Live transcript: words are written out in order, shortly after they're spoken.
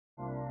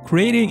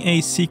Creating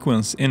a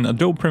sequence in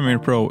Adobe Premiere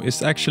Pro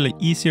is actually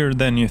easier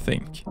than you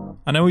think.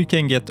 I know you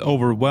can get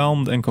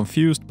overwhelmed and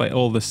confused by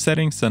all the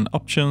settings and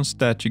options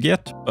that you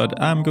get,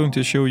 but I'm going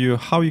to show you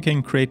how you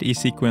can create a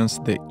sequence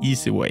the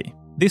easy way.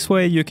 This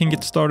way you can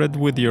get started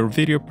with your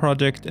video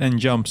project and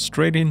jump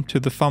straight into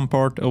the fun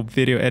part of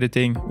video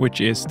editing,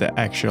 which is the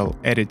actual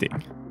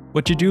editing.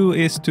 What you do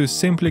is to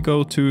simply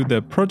go to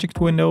the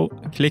project window,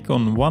 click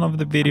on one of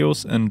the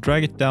videos and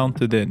drag it down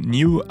to the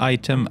new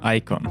item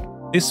icon.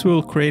 This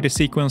will create a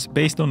sequence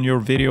based on your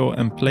video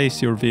and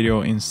place your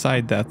video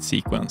inside that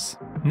sequence.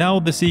 Now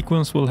the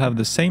sequence will have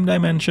the same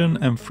dimension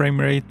and frame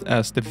rate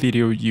as the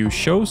video you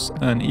chose,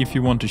 and if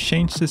you want to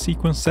change the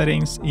sequence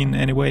settings in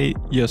any way,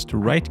 just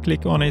right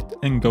click on it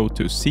and go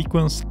to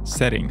Sequence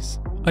Settings.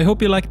 I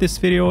hope you liked this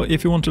video.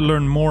 If you want to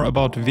learn more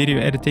about video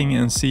editing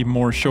and see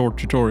more short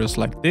tutorials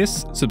like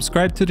this,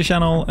 subscribe to the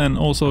channel and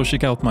also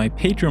check out my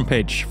Patreon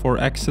page for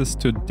access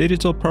to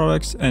digital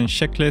products and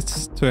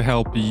checklists to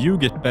help you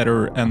get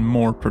better and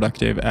more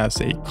productive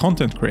as a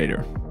content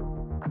creator.